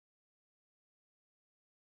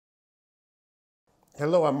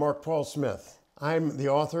Hello, I'm Mark Paul Smith. I'm the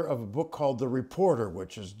author of a book called The Reporter,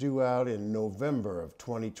 which is due out in November of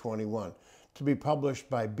 2021, to be published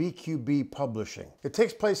by BQB Publishing. It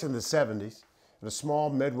takes place in the 70s in a small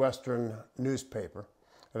Midwestern newspaper,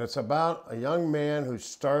 and it's about a young man who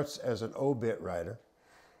starts as an obit writer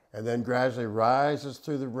and then gradually rises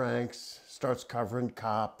through the ranks, starts covering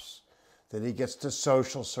cops. Then he gets to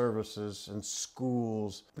social services and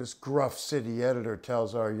schools. This gruff city editor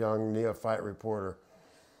tells our young neophyte reporter,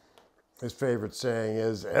 his favorite saying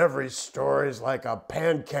is, "Every story's like a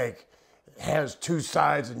pancake. It has two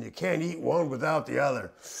sides and you can't eat one without the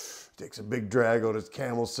other." Takes a big drag on his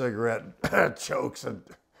Camel cigarette, chokes, and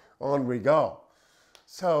on we go.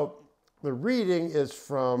 So the reading is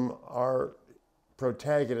from our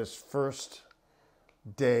protagonist's first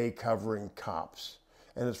day covering cops.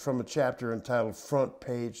 And it's from a chapter entitled Front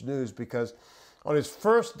Page News, because on his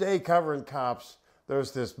first day covering cops,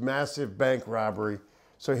 there's this massive bank robbery.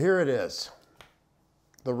 So here it is,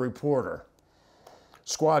 The Reporter.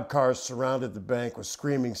 Squad cars surrounded the bank with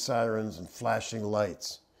screaming sirens and flashing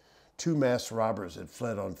lights. Two masked robbers had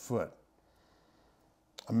fled on foot.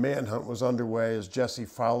 A manhunt was underway as Jesse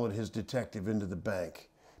followed his detective into the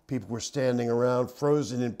bank. People were standing around,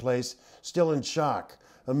 frozen in place, still in shock.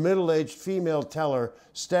 A middle-aged female teller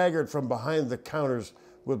staggered from behind the counters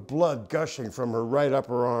with blood gushing from her right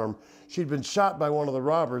upper arm. She'd been shot by one of the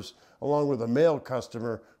robbers, along with a male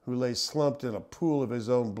customer who lay slumped in a pool of his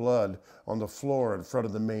own blood on the floor in front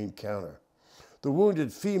of the main counter. The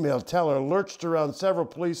wounded female teller lurched around several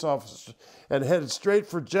police officers and headed straight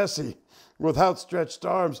for Jesse with outstretched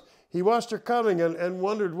arms. He watched her coming and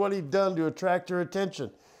wondered what he'd done to attract her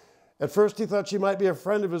attention. At first he thought she might be a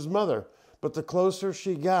friend of his mother, but the closer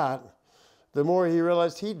she got, the more he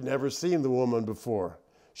realized he'd never seen the woman before.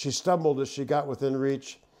 She stumbled as she got within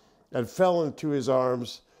reach and fell into his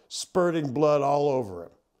arms, spurting blood all over him.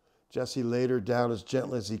 Jesse laid her down as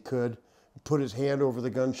gently as he could and put his hand over the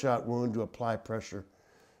gunshot wound to apply pressure.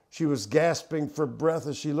 She was gasping for breath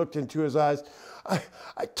as she looked into his eyes.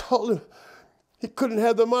 I told him he couldn't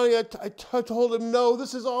have the money. I told him, no,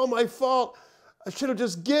 this is all my fault. I should have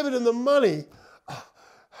just given him the money.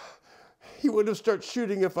 He would have started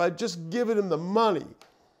shooting if I'd just given him the money.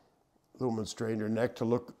 The woman strained her neck to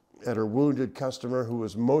look at her wounded customer, who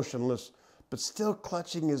was motionless, but still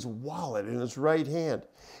clutching his wallet in his right hand.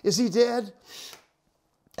 "Is he dead?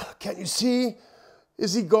 Can't you see?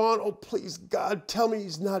 Is he gone? Oh, please, God, tell me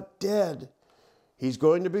he's not dead." "He's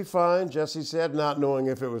going to be fine," Jesse said, not knowing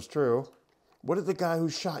if it was true. "What did the guy who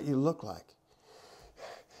shot you look like?"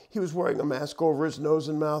 "He was wearing a mask over his nose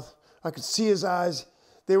and mouth. I could see his eyes.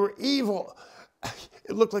 They were evil.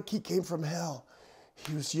 It looked like he came from hell.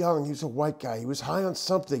 He was young. He was a white guy. He was high on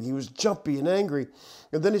something. He was jumpy and angry.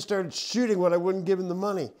 And then he started shooting when I wouldn't give him the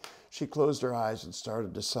money." She closed her eyes and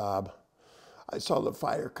started to sob. "I saw the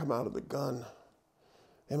fire come out of the gun.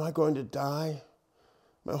 Am I going to die?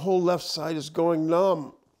 My whole left side is going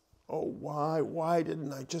numb. Oh, why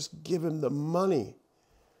didn't I just give him the money?"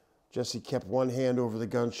 Jesse kept one hand over the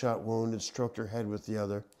gunshot wound and stroked her head with the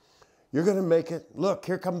other. "You're going to make it. Look,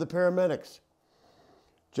 here come the paramedics."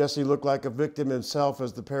 Jesse looked like a victim himself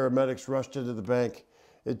as the paramedics rushed into the bank.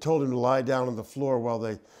 It told him to lie down on the floor while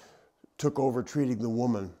they took over treating the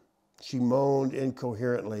woman. She moaned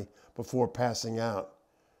incoherently before passing out.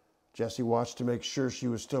 Jesse watched to make sure she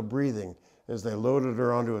was still breathing as they loaded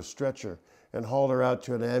her onto a stretcher and hauled her out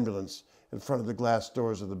to an ambulance in front of the glass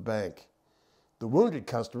doors of the bank. The wounded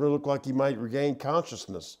customer looked like he might regain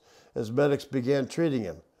consciousness as medics began treating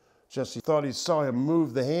him. Jesse thought he saw him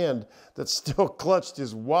move the hand that still clutched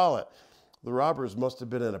his wallet. The robbers must have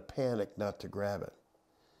been in a panic not to grab it.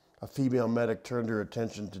 A female medic turned her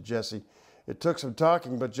attention to Jesse. It took some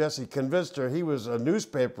talking, but Jesse convinced her he was a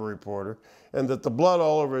newspaper reporter and that the blood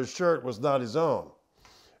all over his shirt was not his own.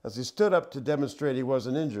 As he stood up to demonstrate he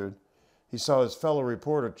wasn't injured, he saw his fellow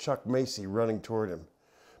reporter, Chuck Macy, running toward him.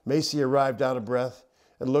 Macy arrived out of breath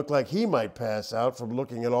and looked like he might pass out from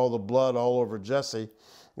looking at all the blood all over Jesse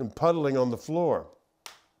and puddling on the floor.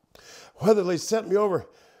 "Weatherly sent me over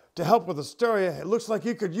to help with the story. It looks like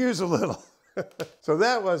you could use a little." So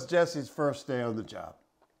that was Jesse's first day on the job.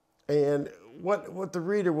 And what the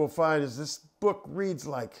reader will find is this book reads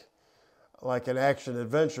like an action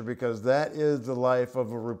adventure, because that is the life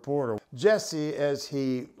of a reporter. Jesse, as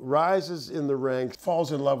he rises in the ranks,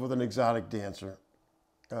 falls in love with an exotic dancer,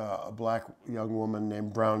 a black young woman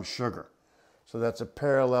named Brown Sugar. So that's a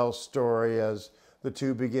parallel story as the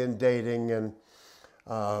two begin dating, and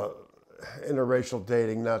interracial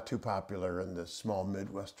dating, not too popular in this small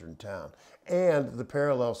Midwestern town. And the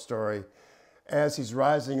parallel story, as he's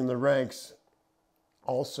rising in the ranks,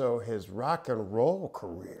 Also, his rock and roll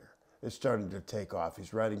career is starting to take off.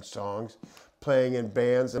 He's writing songs, playing in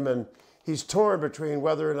bands, and he's torn between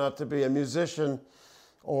whether or not to be a musician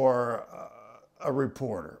or a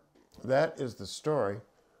reporter. That is the story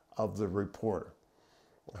of The Reporter.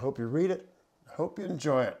 I hope you read it. I hope you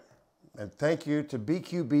enjoy it. And thank you to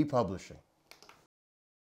BQB Publishing.